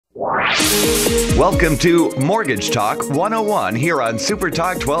Welcome to Mortgage Talk 101 here on Super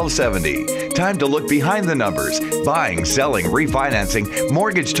Talk 1270. Time to look behind the numbers. Buying, selling, refinancing.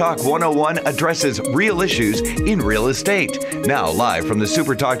 Mortgage Talk 101 addresses real issues in real estate. Now, live from the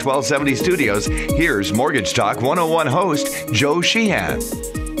Super Talk 1270 studios, here's Mortgage Talk 101 host Joe Sheehan.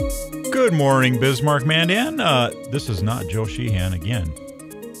 Good morning, Bismarck Mandan. This is not Joe Sheehan again.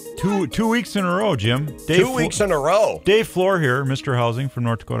 Two weeks in a row, Jim. Two weeks in a row. Dave Flohr here, Mr. Housing from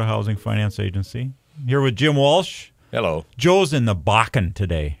North Dakota Housing Finance Agency. Here with Jim Walsh. Hello. Joe's in the Bakken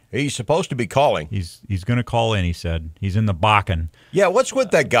today. He's supposed to be calling. He's going to call in, he said. He's in the Bakken. Yeah, what's with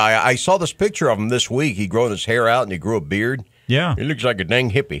that guy? I saw this picture of him this week. He grown his hair out and he grew a beard. Yeah. He looks like a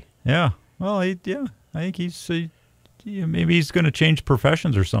dang hippie. Yeah. Well, I think maybe he's going to change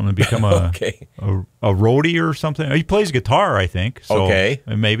professions or something and become okay. a roadie or something. He plays guitar, I think. So okay.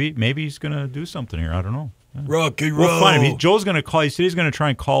 Maybe he's going to do something here. I don't know. Rocky Road. We'll find him. Joe's going to call. He said he's going to try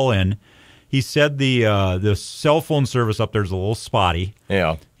and call in. He said the cell phone service up there is a little spotty.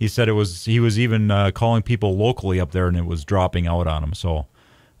 Yeah. He said he was even calling people locally up there and it was dropping out on him. So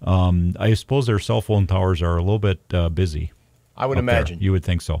I suppose their cell phone towers are a little bit busy. I would imagine. There. You would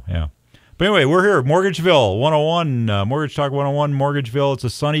think so, yeah. But anyway, we're here, Mortgageville 101, Mortgage Talk 101, Mortgageville. It's a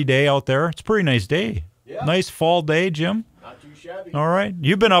sunny day out there. It's a pretty nice day. Yeah. Nice fall day, Jim. Not too shabby. All right.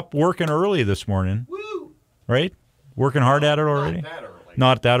 You've been up working early this morning. Woo! Right? Working hard at it already? Not that early.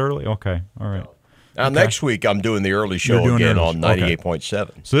 Not that early? Okay. All right. No. Now, next week, I'm doing the early show again on 98.7.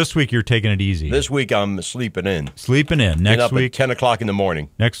 Okay. So this week, you're taking it easy. This week, I'm sleeping in. Sleeping in. Next up week? At 10 o'clock in the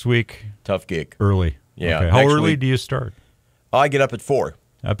morning. Next week? Tough gig. Early. Yeah. Okay. How early do you start? I get up at 4.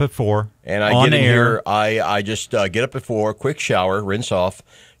 Up at 4. And I get in here. I just get up at 4, quick shower, rinse off,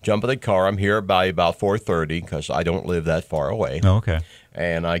 jump in the car. I'm here by about 4:30 because I don't live that far away. Oh, okay.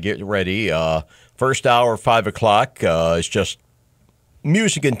 And I get ready. First hour, 5 o'clock, is just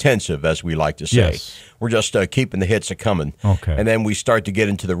music intensive, as we like to say. Yes. We're just keeping the hits a-coming. Okay. And then we start to get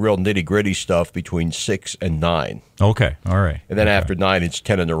into the real nitty-gritty stuff between 6 and 9. Okay. All right. And then after 9, it's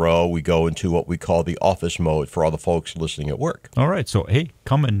 10 in a row. We go into what we call the office mode for all the folks listening at work. All right. So, hey,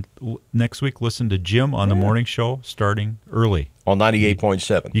 come and next week listen to Jim on the morning show starting early. On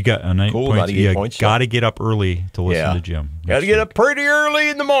 98.7. You got a 98.7. You got to get up early to listen to Jim. Got to get up pretty early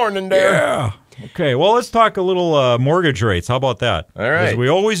in the morning there. Yeah. Okay, well, let's talk a little mortgage rates. How about that? All right. As we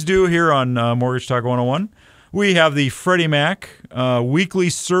always do here on Mortgage Talk 101, we have the Freddie Mac weekly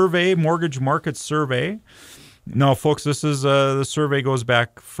survey, mortgage market survey. Now, folks, this is the survey goes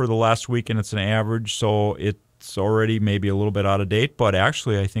back for the last week, and it's an average, so it's already maybe a little bit out of date. But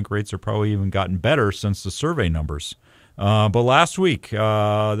actually, I think rates have probably even gotten better since the survey numbers. But last week, the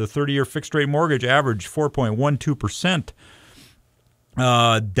 30-year fixed-rate mortgage averaged 4.12%.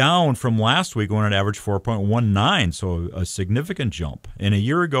 Down from last week when it averaged 4.19, so a significant jump. And a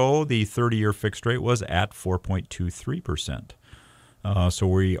year ago, the 30-year fixed rate was at 4.23%. So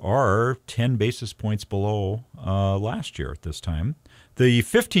we are 10 basis points below last year at this time. The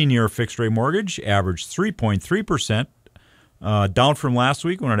 15-year fixed rate mortgage averaged 3.3%, down from last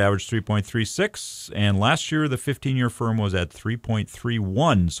week when it averaged 3.36. And last year, the 15-year firm was at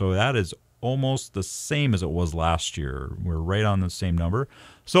 3.31, so that is almost the same as it was last year. We're right on the same number.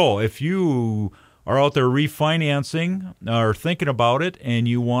 So if you are out there refinancing or thinking about it and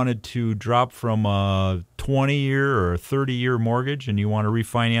you wanted to drop from a 20-year or a 30-year mortgage and you want to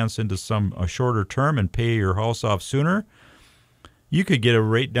refinance into a shorter term and pay your house off sooner, you could get a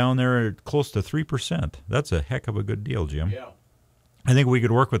rate down there at close to 3%. That's a heck of a good deal, Jim. Yeah. I think we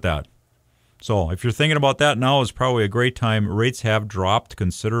could work with that. So if you're thinking about that, now is probably a great time. Rates have dropped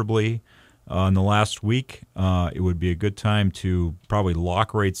considerably in the last week. It would be a good time to probably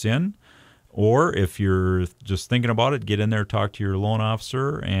lock rates in. Or if you're just thinking about it, get in there, talk to your loan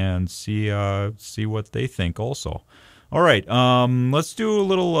officer, and see what they think also. All right, let's do a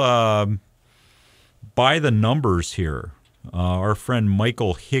little by the numbers here. Our friend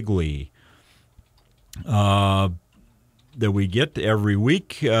Michael Higley that we get every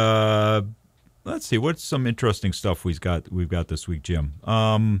week. Let's see, what's some interesting stuff we've got this week, Jim?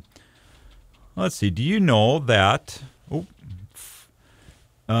 Let's see, do you know that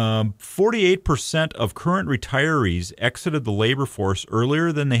 48% of current retirees exited the labor force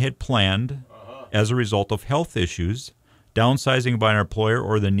earlier than they had planned as a result of health issues, downsizing by an employer,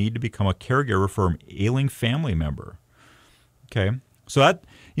 or the need to become a caregiver for an ailing family member? Okay, so that,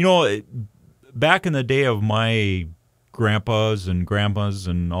 back in the day of my grandpas and grandmas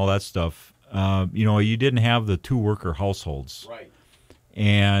and all that stuff, you didn't have the two-worker households. Right.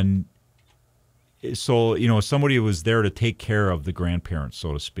 And so, somebody was there to take care of the grandparents,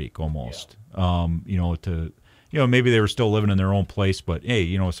 so to speak, almost. maybe they were still living in their own place, but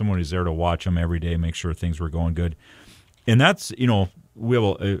hey, someone was there to watch them every day, make sure things were going good. And that's, we have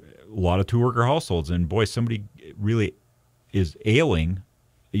a lot of two-worker households, and boy, somebody really is ailing.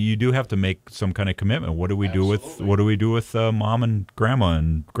 You do have to make some kind of commitment. What do we do with mom and grandma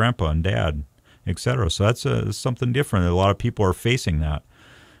and grandpa and dad, et cetera? So that's something different. A lot of people are facing that.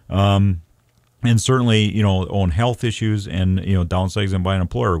 And certainly, own health issues and, downsizing by an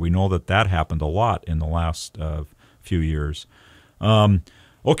employer. We know that happened a lot in the last few years.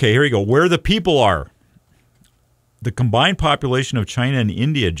 Okay, here we go. Where the people are. The combined population of China and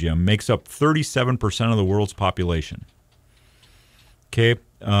India, Jim, makes up 37% of the world's population. Okay,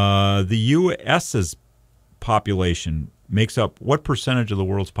 the U.S.'s population makes up what percentage of the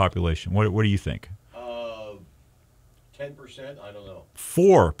world's population? What do you think? 10%? I don't know.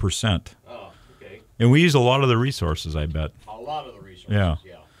 4%. Oh, okay. And we use a lot of the resources, I bet. A lot of the resources, yeah.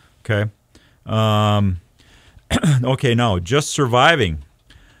 Yeah. Okay. Okay, now, just surviving.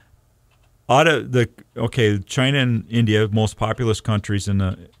 Out of China and India, most populous countries in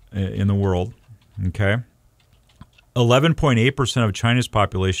the world, okay? 11.8% of China's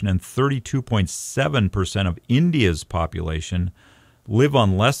population and 32.7% of India's population live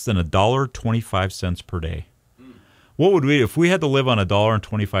on less than $1.25 per day. What would we, if we had to live on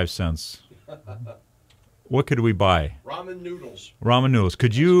 $1.25? What could we buy? Ramen noodles. Ramen noodles.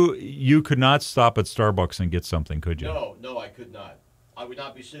 Could you could not stop at Starbucks and get something, could you? No, I could not. I would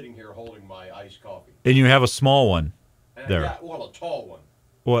not be sitting here holding my iced coffee. And you have a small one there. Yeah, well, a tall one.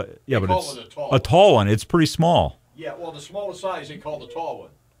 Well, yeah, they but call it's it a tall one. It's pretty small. Yeah, well, the smallest size they call the tall one.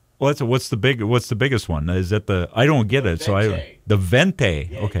 Well, what's the biggest one? Is that I don't get it. The vente.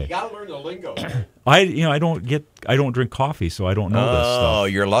 Yeah, okay. You got to learn the lingo. I don't drink coffee, so I don't know this stuff. Oh,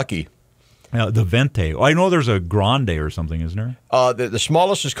 you're lucky. The vente. I know there's a grande or something, isn't there? The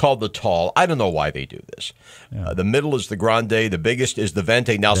smallest is called the tall. I don't know why they do this. Yeah. The middle is the grande. The biggest is the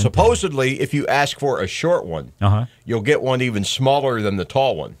vente. Now, supposedly, if you ask for a short one, you'll get one even smaller than the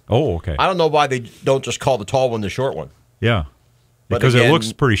tall one. Oh, okay. I don't know why they don't just call the tall one the short one. Yeah. But because again, it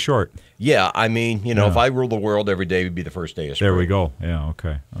looks pretty short. Yeah, I mean, if I rule the world, every day would be the first day of spring. There we go. Yeah,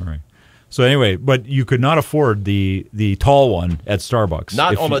 okay. All right. So anyway, but you could not afford the tall one at Starbucks.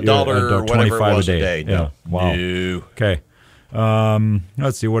 Not on $1 or whatever it was a day. No. Yeah. Wow. No. Okay.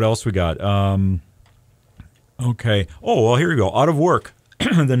 Let's see what else we got. Okay. Oh, well, here we go. Out of work.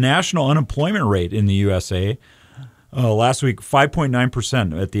 The national unemployment rate in the USA last week,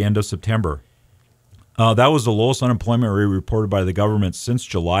 5.9% at the end of September. That was the lowest unemployment rate reported by the government since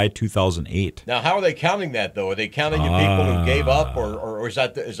July 2008. Now, how are they counting that, though? Are they counting the people who gave up, or is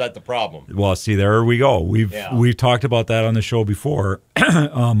that the problem? Well, see, there we go. We've talked about that on the show before.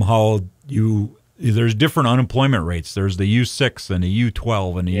 How there's different unemployment rates. There's the U6 and the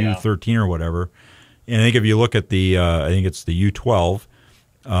U12 and the U13 or whatever. And I think if you look at the, I think it's the U12,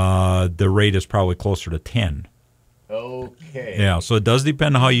 the rate is probably closer to 10. Okay. Yeah, so it does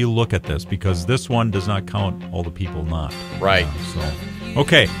depend on how you look at this, because this one does not count all the people not. Right.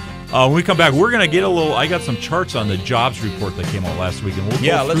 Okay. When we come back, we're going to get I got some charts on the jobs report that came out last week, and we'll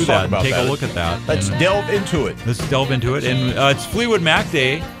go through that and take a look at that. Let's delve into it. And it's Fleetwood Mac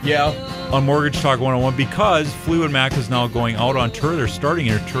Day. Yeah. On Mortgage Talk 101, because Fleetwood Mac is now going out on tour. They're starting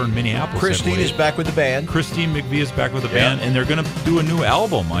their tour in Minneapolis. Christine is back with the band. Christine McVie is back with the band, and they're going to do a new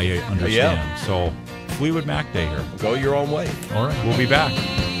album, I understand. Yeah. So Fleetwood Mac Day here. Go your own way. All right, we'll be back.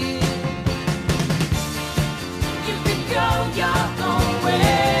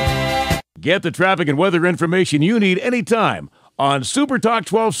 Get the traffic and weather information you need anytime on Super Talk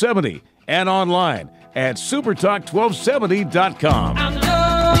 1270 and online at supertalk1270.com. I know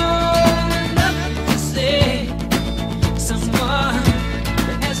nothing to say. Someone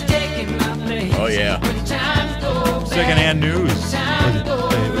has taken my place. Oh, yeah. When times go Secondhand news.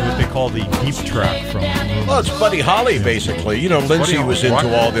 What they call the deep track from. Well, it's Buddy Holly, basically. Lindsay was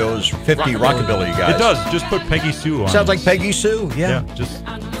into all those 50 rockabilly guys. It does. Just put Peggy Sue on. Sounds like Peggy Sue, yeah. Just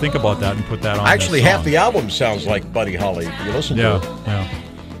think about that and put that on. Actually, half the album sounds like Buddy Holly. You listen to it. Yeah.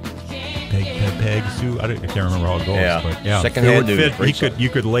 Peggy Sue. I can't remember how it goes. Yeah. But yeah. Secondhand it would news. fit. You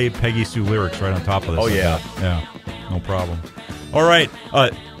could lay Peggy Sue lyrics right on top of this. Oh, yeah. Yeah. No problem. All right.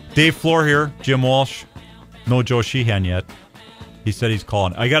 Dave Flohr here. Jim Walsh. No Joe Sheehan yet. He said he's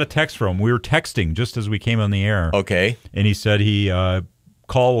calling. I got a text from him. We were texting just as we came on the air. Okay. And he said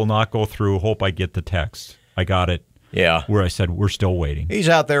call will not go through. Hope I get the text. I got it. Yeah. Where I said, we're still waiting. He's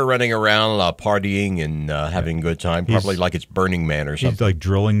out there running around, partying and having a good time. Probably like it's Burning Man or something. He's like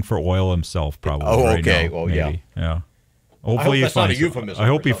drilling for oil himself, probably. Oh, right okay. now, Well, maybe. yeah. Hopefully I hope that's not a euphemism. I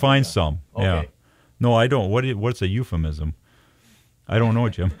hope he finds like some. Okay. Yeah. No, I don't. What's a euphemism? I don't know,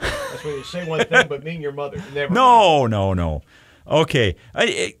 Jim. That's when you say one thing, but mean your mother. Never. No. Okay,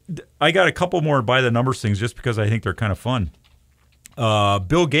 I got a couple more by the numbers things just because I think they're kind of fun.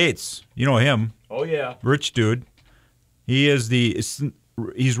 Bill Gates, you know him. Oh yeah. Rich dude. He's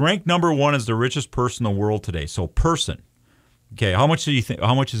ranked number 1 as the richest person in the world today. So person. Okay, how much do you think?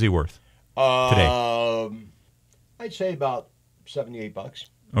 How much is he worth today? I'd say about $78.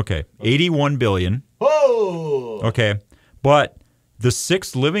 Okay, 81 billion. Oh. Okay, but the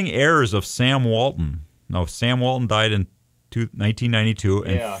 6 living heirs of Sam Walton. No, Sam Walton died in 1992,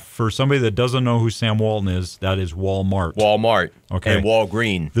 and for somebody that doesn't know who Sam Walton is, that is Walmart. Okay. And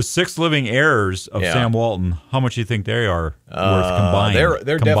Walgreen. The 6 living heirs of Sam Walton, how much do you think they are worth combined?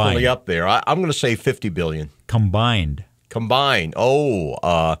 They're definitely up there. I'm going to say $50 billion. Combined.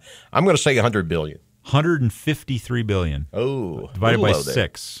 Oh, I'm going to say $100 billion. $153 billion. Oh, divided by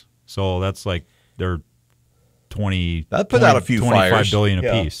 6. So that's like they're 20. That put out a few 25 fires. billion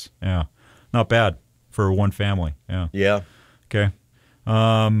apiece. Yeah, not bad for one family. Yeah. Yeah. Okay.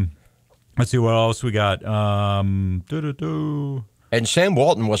 Let's see what else we got. And Sam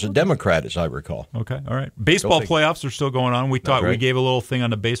Walton was a Democrat, as I recall. Okay. All right. Baseball playoffs are still going on. We gave a little thing on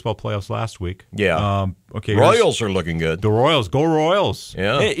the baseball playoffs last week. Yeah. Okay. Royals are looking good. The Royals. Go Royals.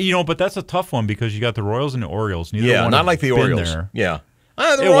 Yeah. Hey, but that's a tough one because you got the Royals and the Orioles. Neither one not like the Orioles. There. Yeah.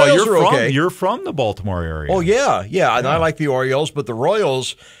 The Royals are okay. You're from the Baltimore area. Oh, yeah. And I like the Orioles, but the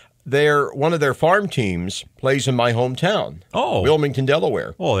Royals, one of their farm teams plays in my hometown. Oh. Wilmington,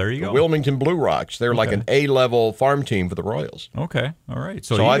 Delaware. Oh, there you go. The Wilmington Blue Rocks. They're like an A-level farm team for the Royals. Okay. All right.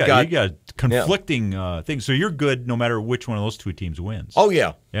 So you got conflicting things. So you're good no matter which one of those two teams wins. Oh,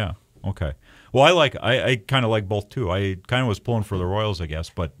 yeah. Yeah. Okay. Well, I kind of like both, too. I kind of was pulling for the Royals, I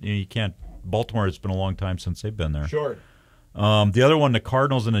guess, but you can't. Baltimore, it's been a long time since they've been there. Sure. The other one, the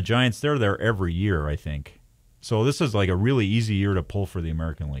Cardinals and the Giants, they're there every year, I think. So this is like a really easy year to pull for the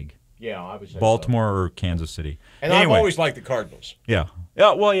American League. Yeah, I would say Baltimore or Kansas City. And anyway, I've always liked the Cardinals. Yeah.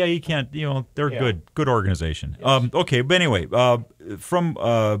 Yeah, well, yeah, you can't, they're good organization. Yes. Okay, but anyway, from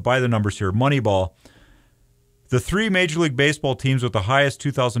by the numbers here, Moneyball, the 3 Major League Baseball teams with the highest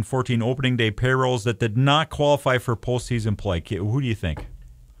 2014 opening day payrolls that did not qualify for postseason play. Who do you think?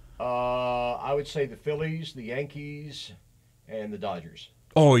 I would say the Phillies, the Yankees, and the Dodgers.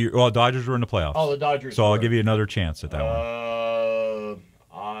 Oh, Dodgers were in the playoffs. Oh, the Dodgers. So I'll give you another chance at that one.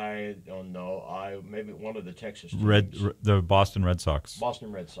 I don't know. Maybe one of the Texas teams. The Boston Red Sox.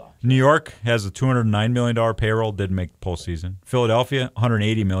 Boston Red Sox. New York has a $209 million payroll, didn't make the postseason. Philadelphia,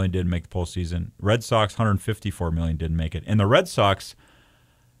 $180 million, didn't make the postseason. Red Sox, $154 million, didn't make it. And the Red Sox,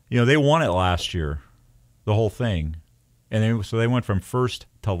 they won it last year, the whole thing. And so they went from first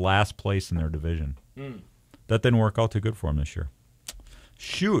to last place in their division. That didn't work out too good for them this year.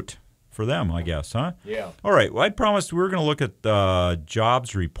 Shoot for them, I guess, huh? Yeah. All right. Well, I promised we were going to look at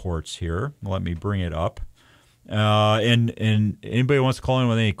jobs reports here. Let me bring it up. And anybody wants to call in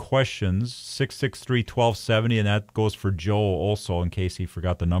with any questions, 663-1270, and that goes for Joe also in case he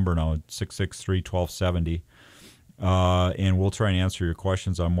forgot the number now, 663-1270. And we'll try and answer your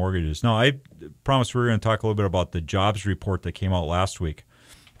questions on mortgages. Now, I promised we were going to talk a little bit about the jobs report that came out last week.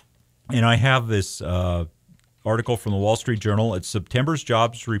 And I have this article from the Wall Street Journal. It's September's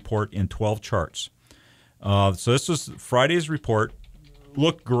jobs report in 12 charts. So this was Friday's report.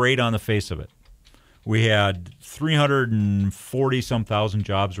 Looked great on the face of it. We had 340-some thousand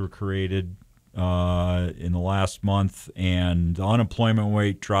jobs were created in the last month, and the unemployment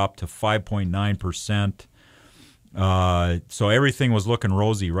rate dropped to 5.9%. So everything was looking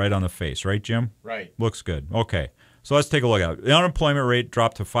rosy right on the face, right, Jim? Right. Looks good. Okay. So let's take a look at it. The unemployment rate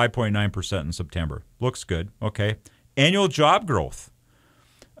dropped to 5.9% in September. Looks good. Okay. Annual job growth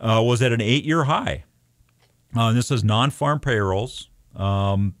was at an 8-year high. This is non-farm payrolls.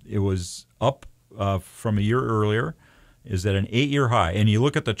 It was up from a year earlier. Is at an 8-year high. And you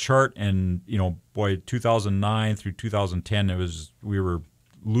look at the chart, and 2009 through 2010, we were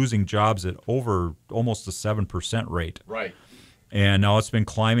losing jobs at over almost a 7% rate. Right. And now it's been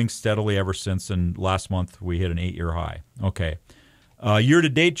climbing steadily ever since, and last month we hit an 8-year high. Okay.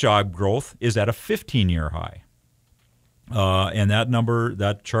 Year-to-date job growth is at a 15-year high. And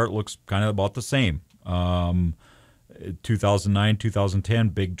that chart looks kind of about the same. 2009, 2010,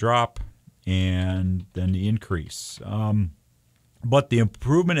 big drop, and then the increase. But the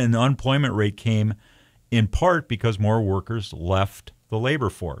improvement in the unemployment rate came in part because more workers left the labor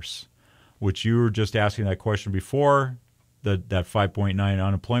force, which you were just asking that question before. That 5.9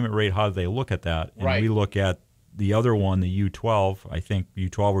 unemployment rate, how do they look at that? And right. We look at the other one, the U12, I think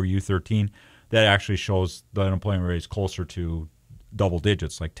U12 or U13, that actually shows the unemployment rate is closer to double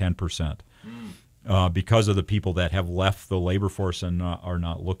digits, like 10%. because of the people that have left the labor force and are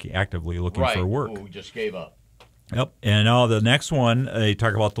not actively looking for work. Who just gave up. Yep. And now the next one, they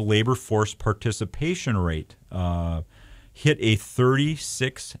talk about the labor force participation rate hit a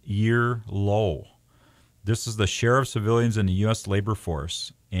 36-year low. This is the share of civilians in the U.S. labor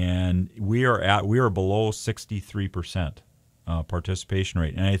force, and we are below 63% participation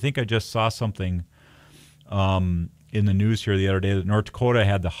rate. And I think I just saw something in the news here the other day that North Dakota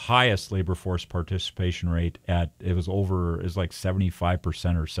had the highest labor force participation rate it was like 75%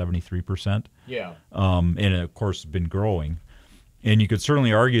 or 73%. Yeah. And it, of course, has been growing. And you could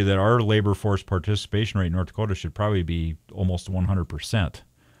certainly argue that our labor force participation rate in North Dakota should probably be almost 100%,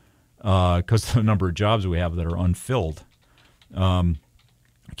 because of the number of jobs we have that are unfilled.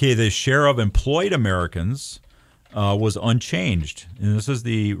 The share of employed Americans was unchanged, and this is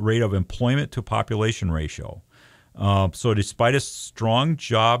the rate of employment to population ratio. So despite a strong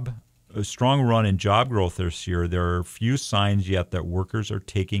run in job growth this year, there are few signs yet that workers are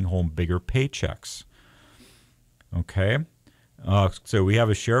taking home bigger paychecks. Okay? So we have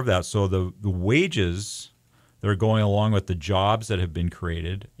a share of that. So the wages that are going along with the jobs that have been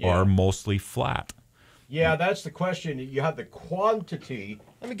created are mostly flat. Yeah, that's the question. You have the quantity.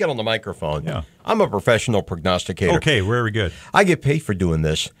 Let me get on the microphone. Yeah. I'm a professional prognosticator. Okay, very good. I get paid for doing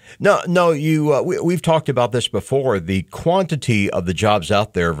this. No, we've talked about this before, the quantity of the jobs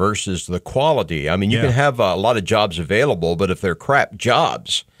out there versus the quality. I mean, you can have a lot of jobs available, but if they're crap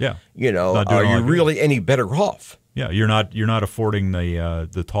jobs, are you really any better off? Yeah, you're not affording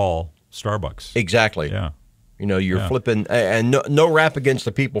the tall Starbucks. Exactly. Yeah. You're flipping, and no rap against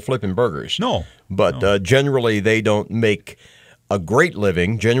the people flipping burgers. No. But generally, they don't make a great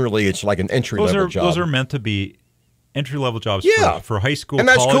living. Generally, it's like an entry-level job. Those are meant to be entry-level jobs for high school, and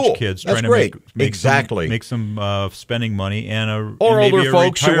that's college cool. kids That's trying great. to make Exactly. some spending money, and older maybe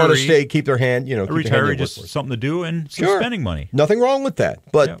folks who want to keep their hand, a retiree, just something to do and some spending money. Nothing wrong with that,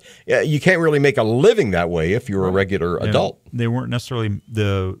 but you can't really make a living that way if you're a regular adult. They weren't necessarily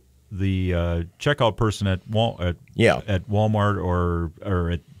the checkout person at Walmart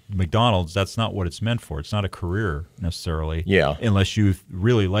or at McDonald's. That's not what it's meant for. It's not a career necessarily. Yeah. Unless you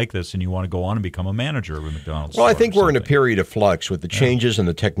really like this and you want to go on and become a manager of a McDonald's. Well, I think we're in a period of flux with the changes in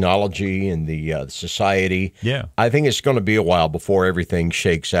the technology and the society. Yeah. I think it's going to be a while before everything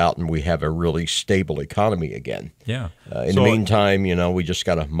shakes out and we have a really stable economy again. Yeah. In the meantime, we just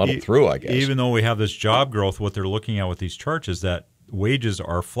got to muddle through, I guess. Even though we have this job growth, what they're looking at with these charts is that wages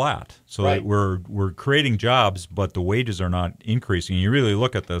are flat. So that we're creating jobs, but the wages are not increasing. You really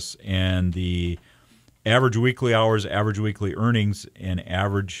look at this, and the average weekly hours, average weekly earnings, and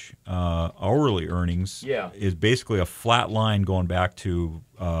average hourly earnings is basically a flat line going back to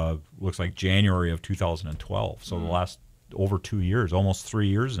looks like January of 2012. So the last over 2 years, almost 3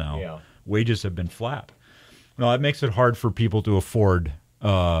 years now, wages have been flat. Now, it makes it hard for people to afford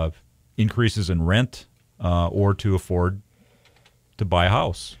increases in rent or to afford to buy a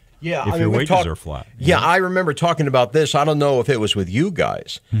house. Yeah, if your wages are flat. Yeah, I remember talking about this. I don't know if it was with you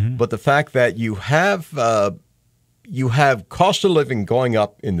guys, but the fact that you have cost of living going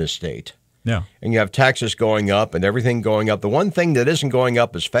up in this state. Yeah. And you have taxes going up and everything going up. The one thing that isn't going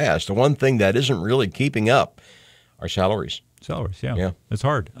up as fast, the one thing that isn't really keeping up are salaries. Salaries, yeah. It's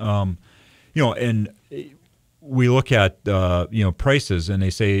hard. And we look at prices, and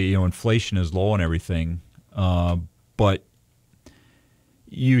they say inflation is low and everything, but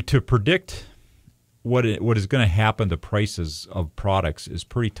to predict what is going to happen to prices of products is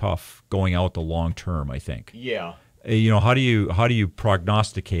pretty tough going out the long term, I think. Yeah. How do you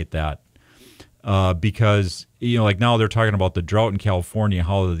prognosticate that? Because like now they're talking about the drought in California,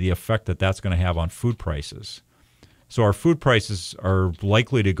 how the effect that's going to have on food prices. So our food prices are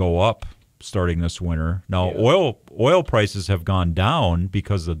likely to go up starting this winter. Now oil prices have gone down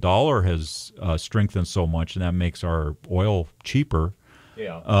because the dollar has strengthened so much, and that makes our oil cheaper.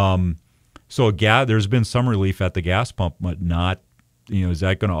 Yeah. So there's been some relief at the gas pump, but not, is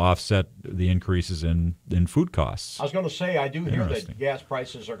that going to offset the increases in food costs? I was going to say, I do hear that gas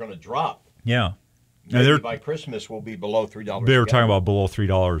prices are going to drop. Yeah. Maybe by Christmas we'll be below $3. They were talking about below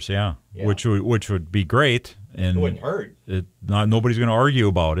 $3, yeah. Which would be great, and it wouldn't hurt. Nobody's going to argue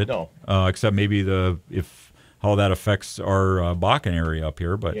about it. No. Except maybe how that affects our Bakken area up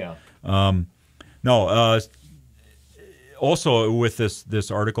here, but also, with this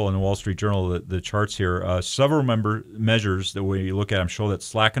article in the Wall Street Journal, the charts here, several measures that we look at them show that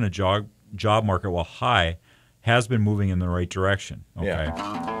slack in a job market, while high, has been moving in the right direction. Okay.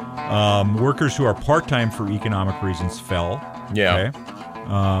 Yeah. Workers who are part-time for economic reasons fell. Yeah.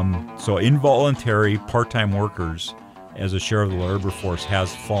 Okay. So involuntary part-time workers as a share of the labor force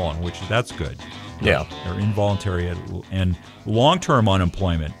has fallen, that's good. Yeah. Or involuntary and long-term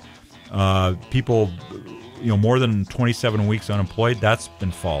unemployment. People, more than 27 weeks unemployed, that's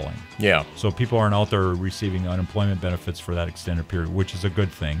been falling. Yeah. So people aren't out there receiving unemployment benefits for that extended period, which is a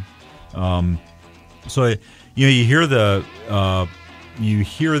good thing. So you hear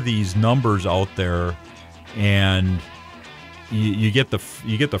these numbers out there, and you get the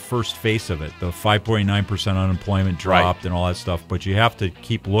first face of it. The 5.9% unemployment dropped and all that stuff, but you have to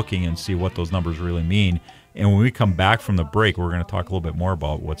keep looking and see what those numbers really mean. And when we come back from the break, we're going to talk a little bit more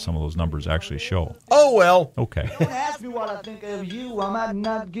about what some of those numbers actually show. Oh, well. Okay. Don't ask me what I think of you. I might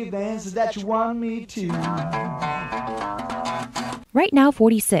not give the answers that you want me to. Right now,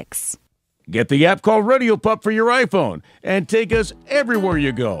 46. Get the app called Radio Pup for your iPhone and take us everywhere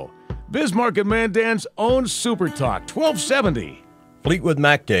you go. Bismarck and Mandan's own Super Talk 1270. Fleetwood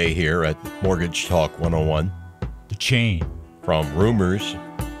Mac Day here at Mortgage Talk 101. The chain. From Rumors.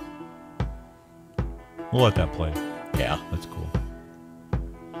 We'll let that play. Yeah. That's cool.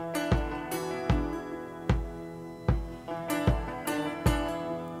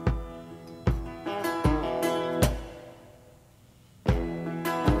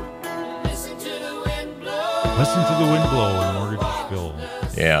 Listen to the wind blow. Listen to the wind blow and mortgage spill.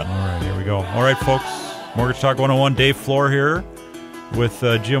 Yeah. All right, here we go. All right, folks. Mortgage Talk 101, Dave Flohr here with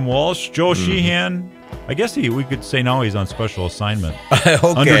Jim Walsh. Joe Sheehan. I guess we could say now he's on special assignment. Okay.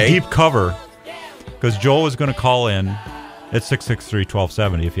 Under deep cover. Because Joe is going to call in at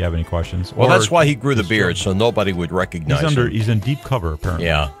 663-1270 if you have any questions. Well, that's why he grew the beard, so nobody would recognize him. He's in deep cover, apparently.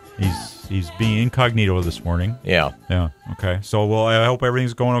 Yeah. He's being incognito this morning. Yeah. Yeah. Okay. So, well, I hope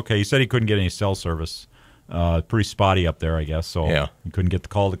everything's going okay. He said he couldn't get any cell service. Pretty spotty up there, I guess. So he couldn't get the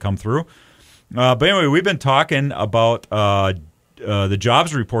call to come through. But anyway, we've been talking about the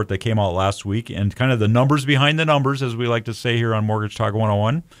jobs report that came out last week and kind of the numbers behind the numbers, as we like to say here on Mortgage Talk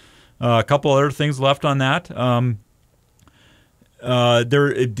 101. A couple other things left on that.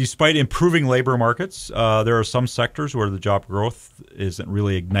 Despite improving labor markets, there are some sectors where the job growth isn't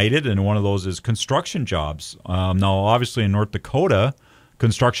really ignited, and one of those is construction jobs. Now, obviously, in North Dakota,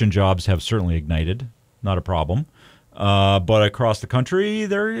 construction jobs have certainly ignited. Not a problem. But across the country,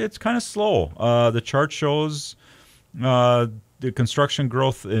 it's kind of slow. The chart shows the construction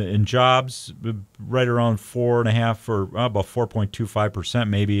growth in jobs right around 4.5 or about 4.25%.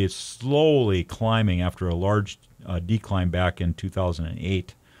 Maybe it's slowly climbing after a large decline back in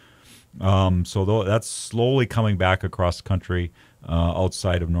 2008. So that's slowly coming back across the country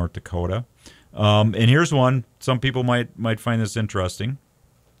outside of North Dakota. And here's one. Some people might find this interesting.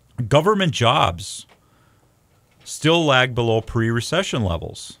 Government jobs still lag below pre-recession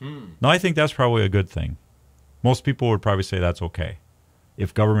levels. Now, I think that's probably a good thing. Most people would probably say that's okay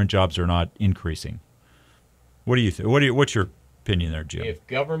if government jobs are not increasing. What do you think? What's your opinion there, Jim? If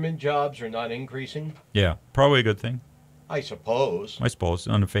government jobs are not increasing? Yeah, probably a good thing. I suppose,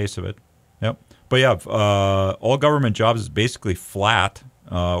 on the face of it. Yep. But yeah, all government jobs is basically flat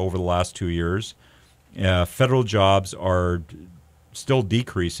over the last 2 years. Federal jobs are still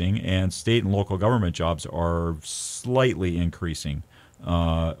decreasing, and state and local government jobs are slightly increasing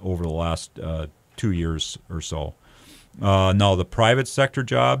over the last 2 years or so. Now, the private sector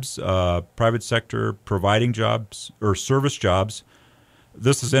jobs, private sector providing jobs or service jobs,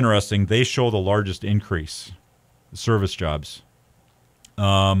 this is interesting. They show the largest increase, service jobs.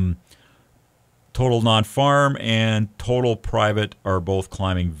 Total non-farm and total private are both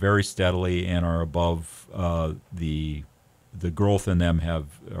climbing very steadily and are above the growth in them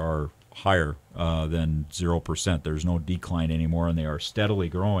are higher than 0%. There's no decline anymore, and they are steadily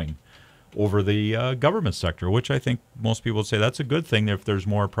growing over the government sector, which I think most people would say that's a good thing if there's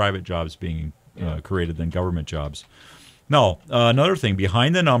more private jobs being created than government jobs. Now, another thing,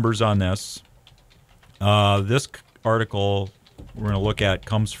 behind the numbers on this, this article we're going to look at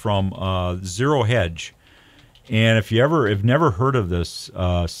comes from Zero Hedge. And if you have never heard of this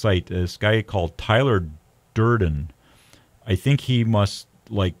site, this guy called Tyler Durden, I think he must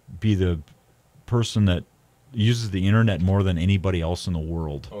be the person that uses the internet more than anybody else in the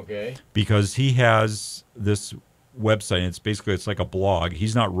world. Okay. Because he has this website. It's like a blog.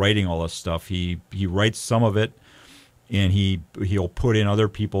 He's not writing all this stuff. He writes some of it, and he'll put in other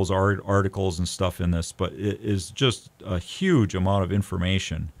people's articles and stuff in this. But it is just a huge amount of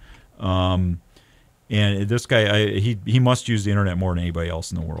information. And this guy, he must use the internet more than anybody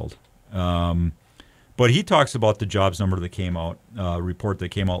else in the world. But he talks about the jobs number that came out, report that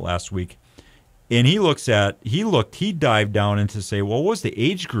came out last week. And he dived down into say, well, what was the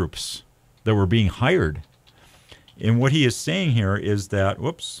age groups that were being hired? And what he is saying here is that,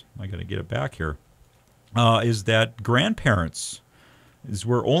 whoops, I got to get it back here, is that grandparents is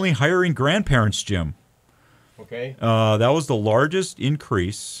we're only hiring grandparents, Jim. Okay. That was the largest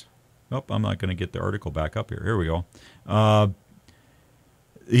increase. Oh, I'm not going to get the article back up here. Here we go.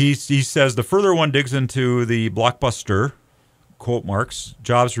 He says the further one digs into the blockbuster, quote marks,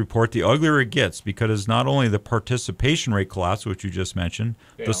 jobs report, the uglier it gets because it's not only the participation rate collapse, which you just mentioned,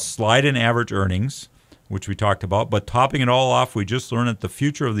 the slide in average earnings, which we talked about, but topping it all off, we just learned that the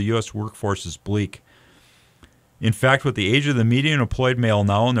future of the U.S. workforce is bleak. In fact, with the age of the median employed male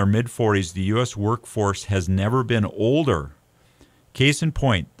now in their mid-40s, the U.S. workforce has never been older. Case in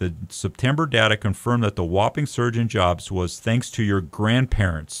point, the September data confirmed that the whopping surge in jobs was thanks to your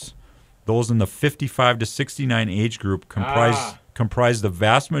grandparents. Those in the 55 to 69 age group comprise the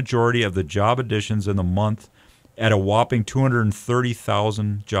vast majority of the job additions in the month at a whopping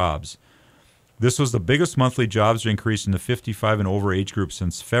 230,000 jobs. This was the biggest monthly jobs increase in the 55 and over age group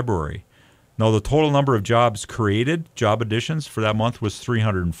since February. Now, the total number of jobs created, job additions for that month was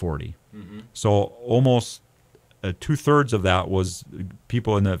 340. So almost two-thirds of that was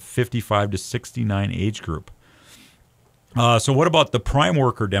people in the 55 to 69 age group. So what about the prime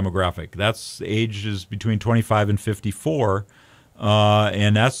worker demographic? That's ages between 25 and 54.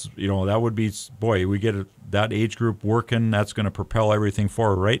 And that's, that would be, boy, we get that age group working, that's going to propel everything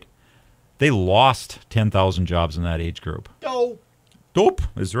forward, right? They lost 10,000 jobs in that age group. Dope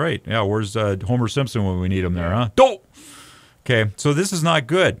is right. Yeah, where's Homer Simpson when we need him there, huh? Dope! Okay, so this is not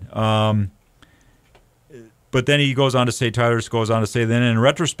good. But then he goes on to say, then in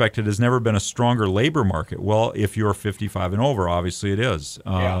retrospect, it has never been a stronger labor market. Well, if you're 55 and over, obviously it is.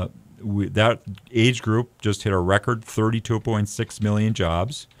 That age group just hit a record 32.6 million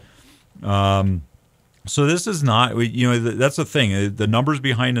jobs. So this is not, that's the thing, the numbers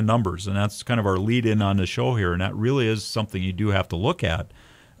behind the numbers, and that's kind of our lead in on the show here, and that really is something you do have to look at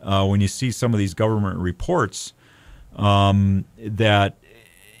when you see some of these government reports that,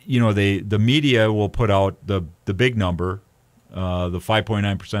 the media will put out the big number, the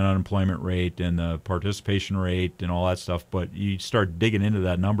 5.9% unemployment rate and the participation rate and all that stuff, but you start digging into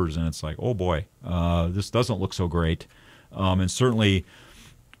that numbers and it's like, oh boy, this doesn't look so great. And certainly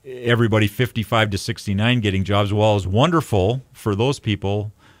everybody 55 to 69 getting jobs, well, is wonderful for those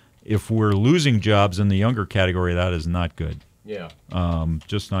people. If we're losing jobs in the younger category, that is not good. Yeah.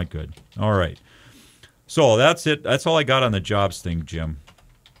 Just not good. All right. So that's it. That's all I got on the jobs thing, Jim.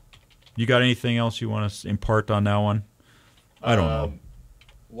 You got anything else you want to impart on that one? I don't know.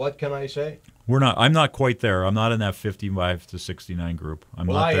 What can I say? I'm not quite there. I'm not in that 55 to 69 group. I'm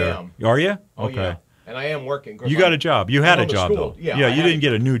not I there. am. Are you? Oh, okay. Yeah. And I am working. You got a job. You had a job, though. Yeah, you didn't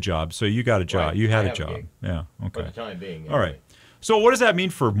get a new job, so you got a job. Right. You had I a have job. a gig. Yeah, okay. For the time being. All right. So what does that mean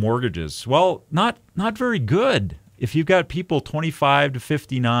for mortgages? Well, not very good. If you've got people 25 to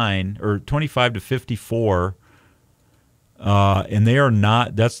 59 or 25 to 54, and they are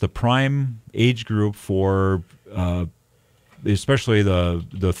not, that's the prime age group for especially the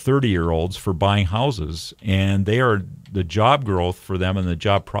 30-year-olds for buying houses, and the job growth for them and the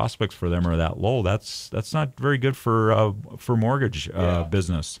job prospects for them are that low. That's not very good for mortgage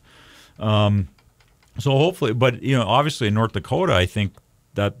business. So hopefully, but obviously in North Dakota, I think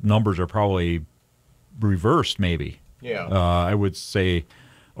that numbers are probably reversed. Maybe. Yeah. I would say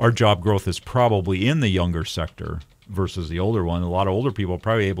our job growth is probably in the younger sector versus the older one. A lot of older people are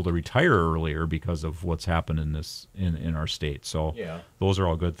probably able to retire earlier because of what's happened in our state. So those are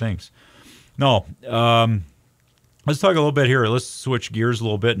all good things. No, let's talk a little bit here. Let's switch gears a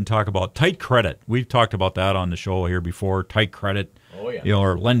little bit and talk about tight credit. We've talked about that on the show here before. Tight credit. Oh yeah.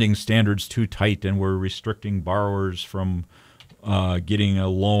 Our lending standards too tight, and we're restricting borrowers from getting a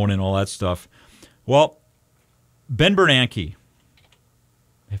loan and all that stuff. Well, Ben Bernanke.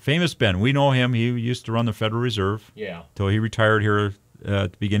 Famous Ben. We know him. He used to run the Federal Reserve. Yeah. Till he retired here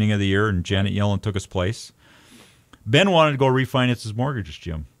at the beginning of the year, and Janet Yellen took his place. Ben wanted to go refinance his mortgage,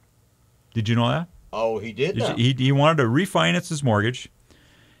 Jim. Did you know that? Oh, he did that? He wanted to refinance his mortgage,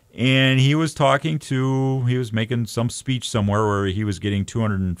 and he was making some speech somewhere where he was getting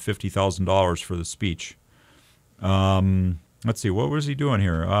 $250,000 for the speech. Let's see, what was he doing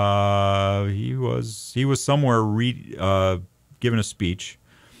here? He was somewhere giving a speech.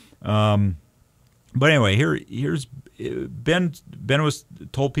 But anyway, here's Ben. Ben was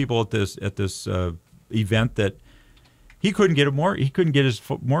told people at this event that he couldn't get he couldn't get his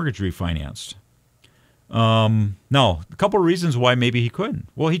mortgage refinanced. Now, a couple of reasons why maybe he couldn't.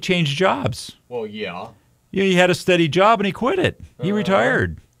 Well, he changed jobs. Well, yeah. He had a steady job and he quit it. He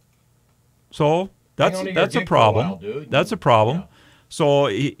retired. So that's a problem. That's a problem. Yeah. So,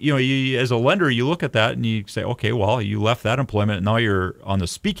 as a lender, you look at that and you say, okay, well, you left that employment, and now you're on the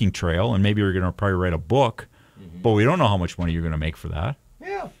speaking trail, and maybe you're going to probably write a book but we don't know how much money you're going to make for that.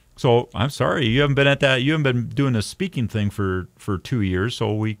 Yeah. So I'm sorry, you haven't been at that. You haven't been doing this speaking thing for 2 years.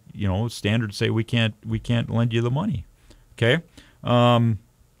 So we, standards say we can't lend you the money. Okay.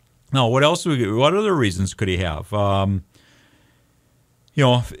 Now, what else? What other reasons could he have?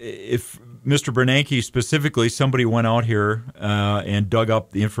 If Mr. Bernanke specifically, somebody went out here and dug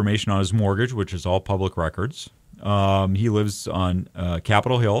up the information on his mortgage, which is all public records. He lives on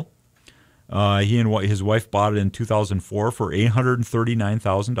Capitol Hill. He and his wife bought it in 2004 for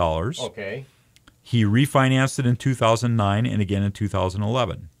 $839,000. Okay. He refinanced it in 2009 and again in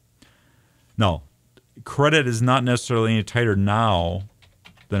 2011. Now, credit is not necessarily any tighter now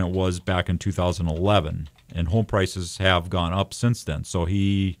than it was back in 2011, and home prices have gone up since then. So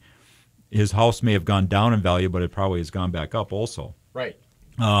his house may have gone down in value, but it probably has gone back up also. Right.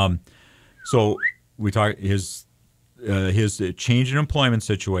 So we talk his change in employment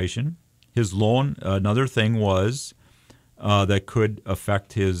situation. His loan, another thing was that could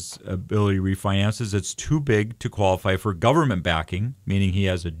affect his ability to refinance is it's too big to qualify for government backing, meaning he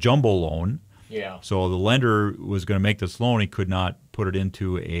has a jumbo loan. Yeah. So the lender was going to make this loan. He could not put it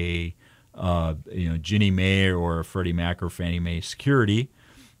into a Ginnie Mae or a Freddie Mac or Fannie Mae security.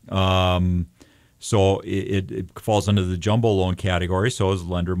 So it falls under the jumbo loan category. So his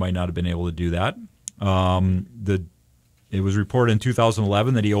lender might not have been able to do that. It was reported in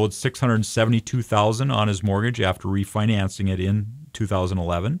 2011 that he owed $672,000 on his mortgage after refinancing it in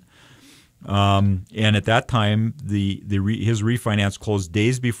 2011. And at that time, his refinance closed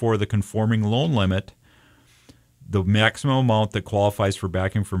days before the conforming loan limit. The maximum amount that qualifies for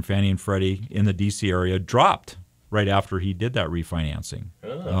backing from Fannie and Freddie in the D.C. area dropped right after he did that refinancing,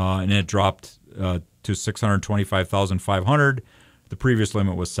 and it dropped to $625,500. The previous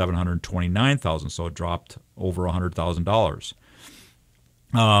limit was $729,000, so it dropped over $100,000.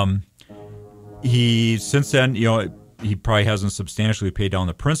 He since then, he probably hasn't substantially paid down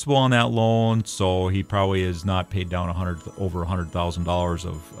the principal on that loan, so he probably has not paid down over $100,000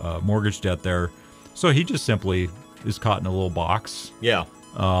 of mortgage debt there. So he just simply is caught in a little box. Yeah.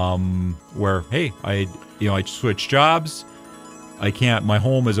 Where I switched jobs. I can't. My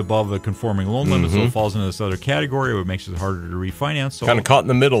home is above the conforming loan limit, so it falls into this other category, which makes it harder to refinance. So, kind of caught in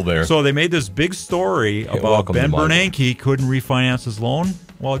the middle there. So they made this big story about Ben Bernanke couldn't refinance his loan.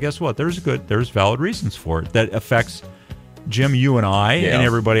 Well, guess what? There's valid reasons for it that affects Jim, you and I, and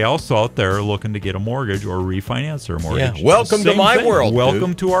everybody else out there looking to get a mortgage or refinance their mortgage. Yeah. Welcome to my world.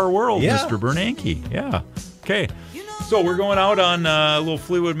 Welcome to our world, yeah. Mr. Bernanke. Yeah. Okay. So we're going out on a little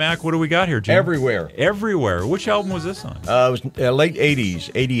Fleetwood Mac. What do we got here, Jim? Everywhere. Which album was this on? It was late 80s,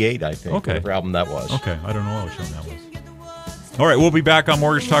 88, I think. Okay. Whatever album that was. Okay. I don't know which one that was. All right. We'll be back on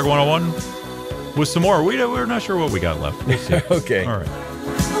Mortgage Talk 101 with some more. We're not sure what we got left. We'll see. Okay. All right.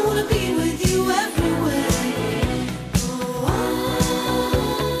 I wanna be with you everywhere.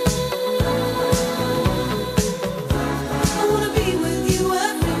 I wanna be with you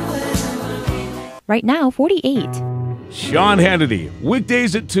everywhere. Right now, 48. Sean Hannity,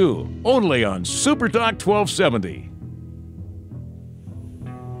 weekdays at 2, only on Super Talk 1270.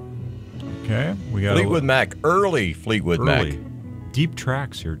 Okay. We got Fleetwood Mac, early Fleetwood Mac. Deep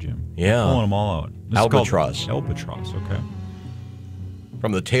tracks here, Jim. Yeah. Pulling them all out. This Albatross. Is called Albatross, okay.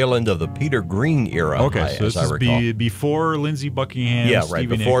 From the tail end of the Peter Green era, Okay, so as I this recall. is before Lindsey Buckingham, Yeah, right,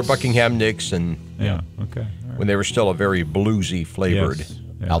 Stevie before Nicks. Buckingham Nicks and Yeah, okay. All right. when they were still a very bluesy flavored Yes,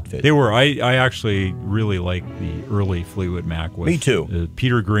 yeah. outfit. They were. I actually really like the early Fleetwood Mac. Me too.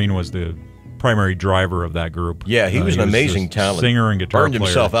 Peter Green was the primary driver of that group. Yeah, he was an amazing just talent. Singer and guitar Burned player.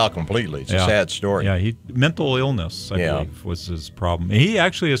 himself out completely. It's a sad story. Yeah, mental illness, I believe, was his problem. He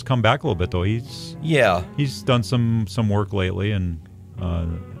actually has come back a little bit, though. He's done some work lately, and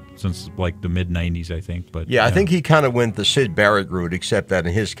since like the mid '90s, I think. But I think he kind of went the Sid Barrett route, except that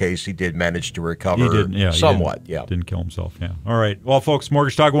in his case, he did manage to recover somewhat. Didn't kill himself. Yeah. All right. Well, folks,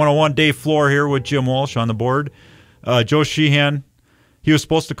 Mortgage Talk 101. Dave Flohr here with Jim Walsh on the board. Joe Sheehan. He was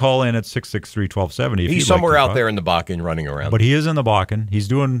supposed to call in at 663-1270. He's somewhere out there in the Bakken running around. But he is in the Bakken. He's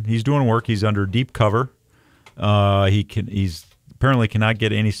doing work. He's under deep cover. He's apparently cannot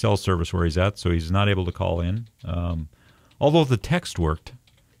get any cell service where he's at, so he's not able to call in. Although the text worked.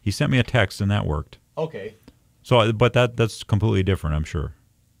 He sent me a text and that worked. Okay. So, but that's completely different, I'm sure.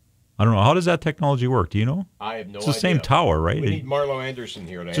 I don't know. How does that technology work? Do you know? I have no idea. It's the same tower, right? We need Marlo Anderson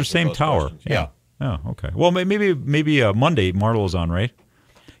here to answer It's the same those tower. questions. Yeah. Oh, okay. Well, maybe Monday Marlo's on, right?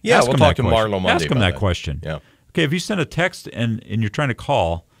 Yeah, Ask we'll him talk that to question. Marlo Monday. Ask him about that question. Yeah. Okay, if you send a text and you're trying to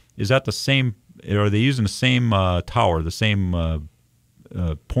call, is that the same? Are they using the same tower, the same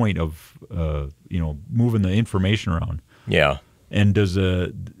point of moving the information around? Yeah. And does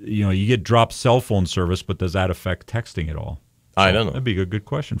you get dropped cell phone service, but does that affect texting at all? I don't know. That'd be a good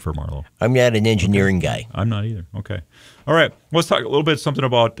question for Marlo. I'm not an engineering guy. I'm not either. Okay. All right. Let's talk a little bit something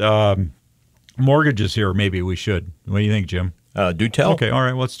about mortgages here. Maybe we should. What do you think, Jim? Do tell. Okay. All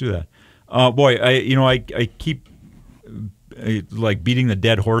right. Let's do that. Boy, I keep like beating the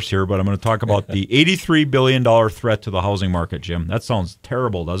dead horse here, but I'm going to talk about the $83 billion threat to the housing market, Jim. That sounds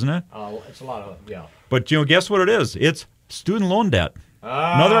terrible, doesn't it? It's a lot of, yeah. But, guess what it is? It's student loan debt.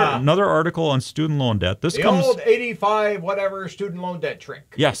 Another article on student loan debt. This comes old 85 whatever student loan debt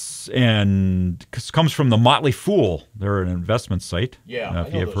trick. Yes, and comes from the Motley Fool. They're an investment site. Yeah,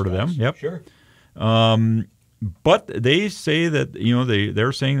 if you have heard of them. Yep, sure. But they say that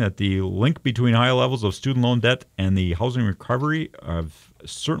they're saying that the link between high levels of student loan debt and the housing recovery have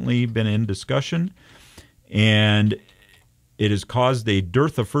certainly been in discussion, and it has caused a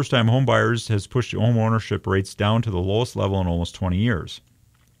dearth of first-time home buyers, has pushed home ownership rates down to the lowest level in almost 20 years.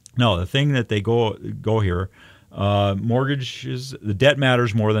 Now, the thing that they go here, mortgages, the debt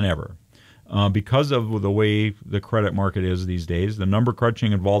matters more than ever. Because of the way the credit market is these days, the number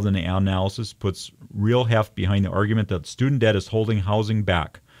crunching involved in the analysis puts real heft behind the argument that student debt is holding housing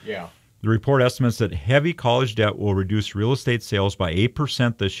back. Yeah. The report estimates that heavy college debt will reduce real estate sales by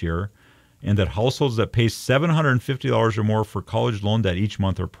 8% this year, and that households that pay $750 or more for college loan debt each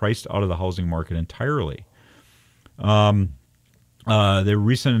month are priced out of the housing market entirely. The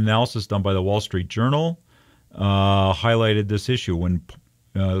recent analysis done by the Wall Street Journal highlighted this issue. When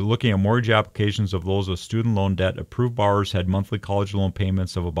looking at mortgage applications of those with student loan debt, approved borrowers had monthly college loan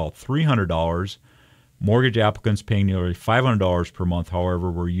payments of about $300. Mortgage applicants paying nearly $500 per month,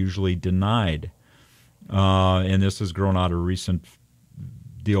 however, were usually denied. And this has grown out of recent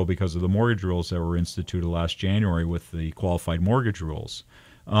deal because of the mortgage rules that were instituted last January with the qualified mortgage rules.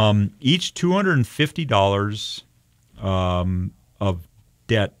 Each $250 of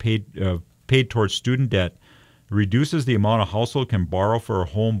debt paid towards student debt reduces the amount a household can borrow for a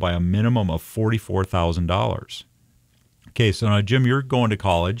home by a minimum of $44,000. Okay, so now, Jim, you're going to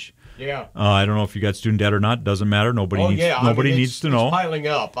college. Yeah. I don't know if you got student debt or not. Doesn't matter. Nobody needs to know. It's piling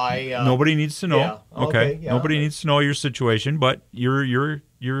up. Nobody needs to know. Yeah, okay, yeah. Nobody needs to know your situation, but you're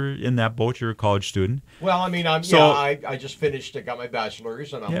in that boat. You're a college student. Well, I mean, I just finished. I got my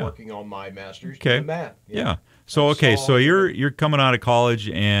bachelor's, and I'm working on my master's. Okay. Doing that. Yeah. So you're coming out of college,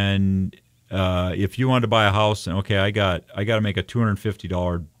 and if you wanted to buy a house, and I got to make a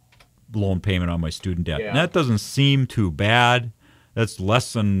 $250 loan payment on my student debt. Yeah. And that doesn't seem too bad. That's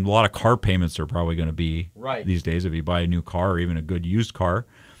less than a lot of car payments are probably going to be these days if you buy a new car or even a good used car.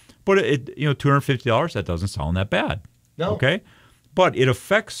 But $250, that doesn't sound that bad. No. Okay? But it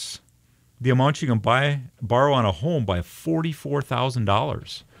affects the amount you can borrow on a home by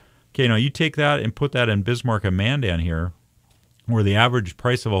 $44,000. Okay, now you take that and put that in Bismarck and Mandan here, where the average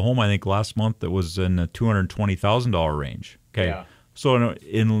price of a home, I think last month, it was in the $220,000 range. Okay. Yeah. So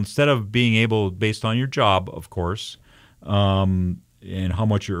instead of being able, based on your job, of course, and how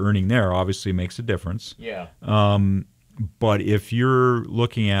much you're earning there obviously makes a difference. Yeah. But if you're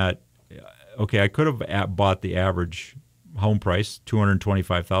looking at, I could have bought the average home price,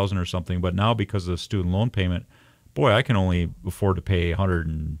 $225,000 or something, but now because of the student loan payment, boy, I can only afford to pay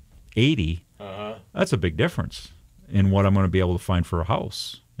 $180. That's a big difference in what I'm going to be able to find for a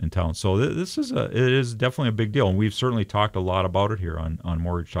house in town. So it is definitely a big deal, and we've certainly talked a lot about it here on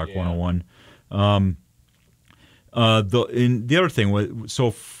Mortgage Talk 101. The other thing,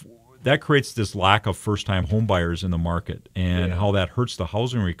 that creates this lack of first-time home buyers in the market, and how that hurts the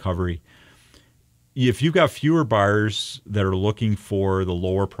housing recovery. If you've got fewer buyers that are looking for the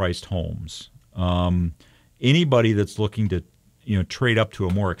lower-priced homes, anybody that's looking to trade up to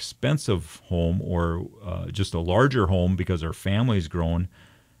a more expensive home or just a larger home because their family's grown,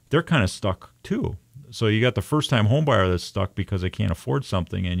 they're kind of stuck too. So you got the first-time home buyer that's stuck because they can't afford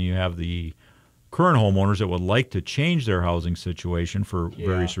something, and you have the current homeowners that would like to change their housing situation for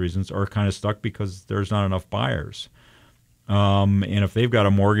various reasons are kind of stuck because there's not enough buyers. And if they've got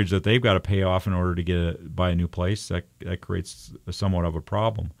a mortgage that they've got to pay off in order to buy a new place, that creates somewhat of a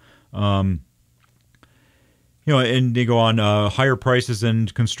problem. And they go on, higher prices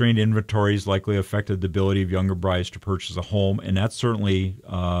and constrained inventories likely affected the ability of younger buyers to purchase a home, and that certainly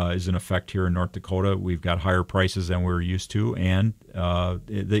is an effect here in North Dakota. We've got higher prices than we're used to, and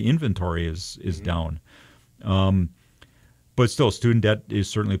the inventory is down. But still, student debt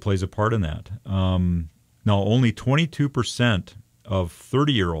certainly plays a part in that. Now, only 22% of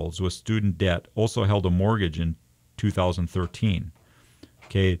 30-year-olds with student debt also held a mortgage in 2013.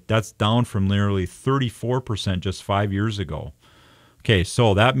 Okay, that's down from nearly 34% just 5 years ago. Okay,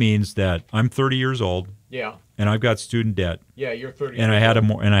 so that means that I'm 30 years old. Yeah. and I've got student debt, Yeah, you're 30. and I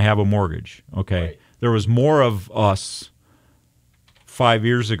have a mortgage. Okay, Right. there was more of us 5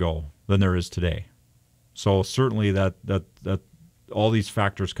 years ago than there is today. So certainly that all these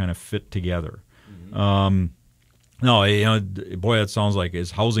factors kind of fit together. No, boy, that sounds like,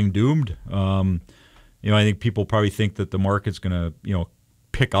 is housing doomed? I think people probably think that the market's going to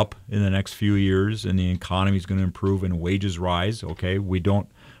pick up in the next few years, and the economy is going to improve and wages rise. Okay, we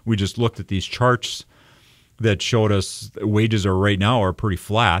just looked at these charts that showed us wages right now are pretty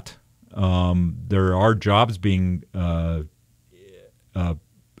flat. There are jobs being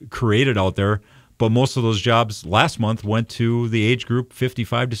created out there, but most of those jobs last month went to the age group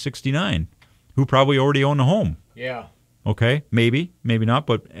 55 to 69, who probably already own a home. Yeah. Okay, maybe not,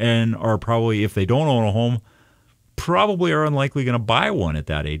 and are probably, if they don't own a home, probably are unlikely going to buy one at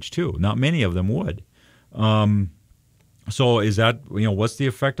that age too. Not many of them would. So is that, what's the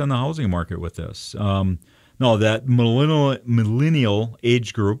effect on the housing market with this? No, that millennial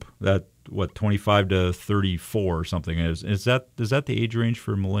age group, that 25 to 34 or something is that the age range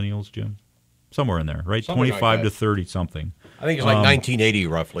for millennials, Jim? Somewhere in there, right? Something 25 like to that. 30 something. I think it's like 1980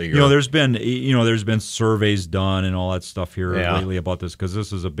 roughly. There's been surveys done and all that stuff here lately about this, because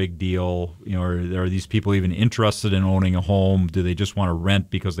this is a big deal. Are these people even interested in owning a home? Do they just want to rent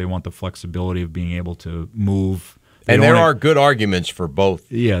because they want the flexibility of being able to move? And there are good arguments for both.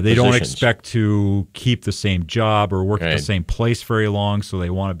 Yeah, they don't positions. expect to keep the same job or work at Right. the same place very long, so they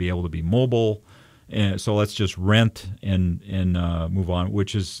want to be able to be mobile. And so let's just rent and move on,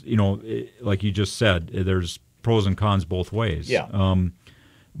 which is, like you just said, there's pros and cons both ways. Yeah.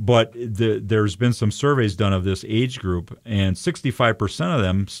 But there's been some surveys done of this age group, and 65% of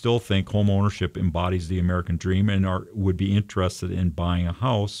them still think home ownership embodies the American dream and would be interested in buying a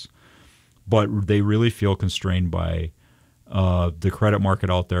house, but they really feel constrained by the credit market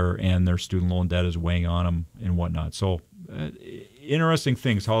out there, and their student loan debt is weighing on them and whatnot. So interesting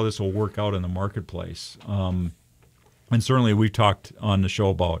things, how this will work out in the marketplace. And certainly we've talked on the show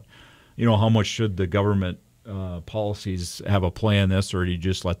about, how much should the government policies have a play in this, or do you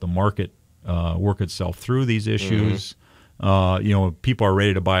just let the market work itself through these issues? People are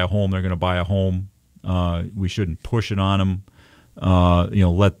ready to buy a home. They're going to buy a home. We shouldn't push it on them.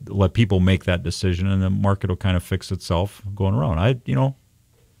 Let people make that decision, and the market will kind of fix itself going around. I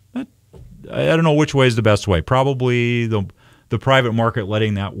don't know which way is the best way. Probably the private market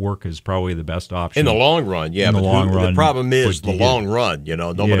letting that work is probably the best option. In the long run, yeah. In the but long run, the problem is but the long run.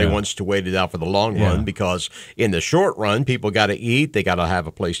 Nobody Yeah. wants to wait it out for the long Yeah. run, because in the short run, people got to eat, they got to have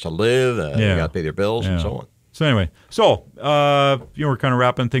a place to live, they got to pay their bills, and so on. So anyway, we're kind of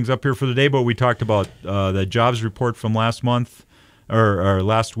wrapping things up here for the day, but we talked about the jobs report from last month or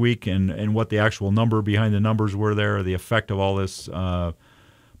last week, and what the actual number behind the numbers were there, the effect of all this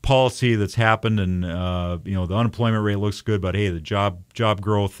policy that's happened, and the unemployment rate looks good, but hey, the job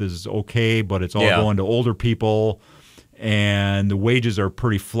growth is okay, but it's all going to older people, and the wages are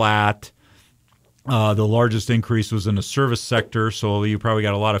pretty flat. The largest increase was in the service sector, so you probably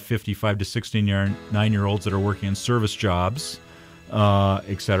got a lot of 55 to 69-year-olds that are working in service jobs,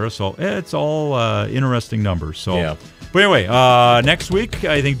 et cetera. So it's all interesting numbers. So, But anyway, next week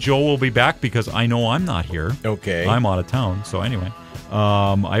I think Joe will be back, because I know I'm not here. Okay. I'm out of town. So anyway,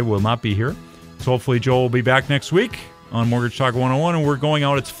 I will not be here. So hopefully Joe will be back next week on Mortgage Talk 101, and we're going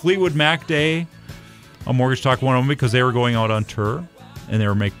out. It's Fleetwood Mac Day on Mortgage Talk 101, because they were going out on tour. And they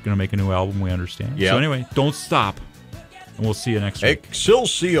were going to make a new album, we understand. Yep. So anyway, don't stop. And we'll see you next week.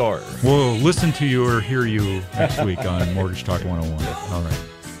 Excelsior. We'll listen to you or hear you next week on Mortgage Talk 101. All right.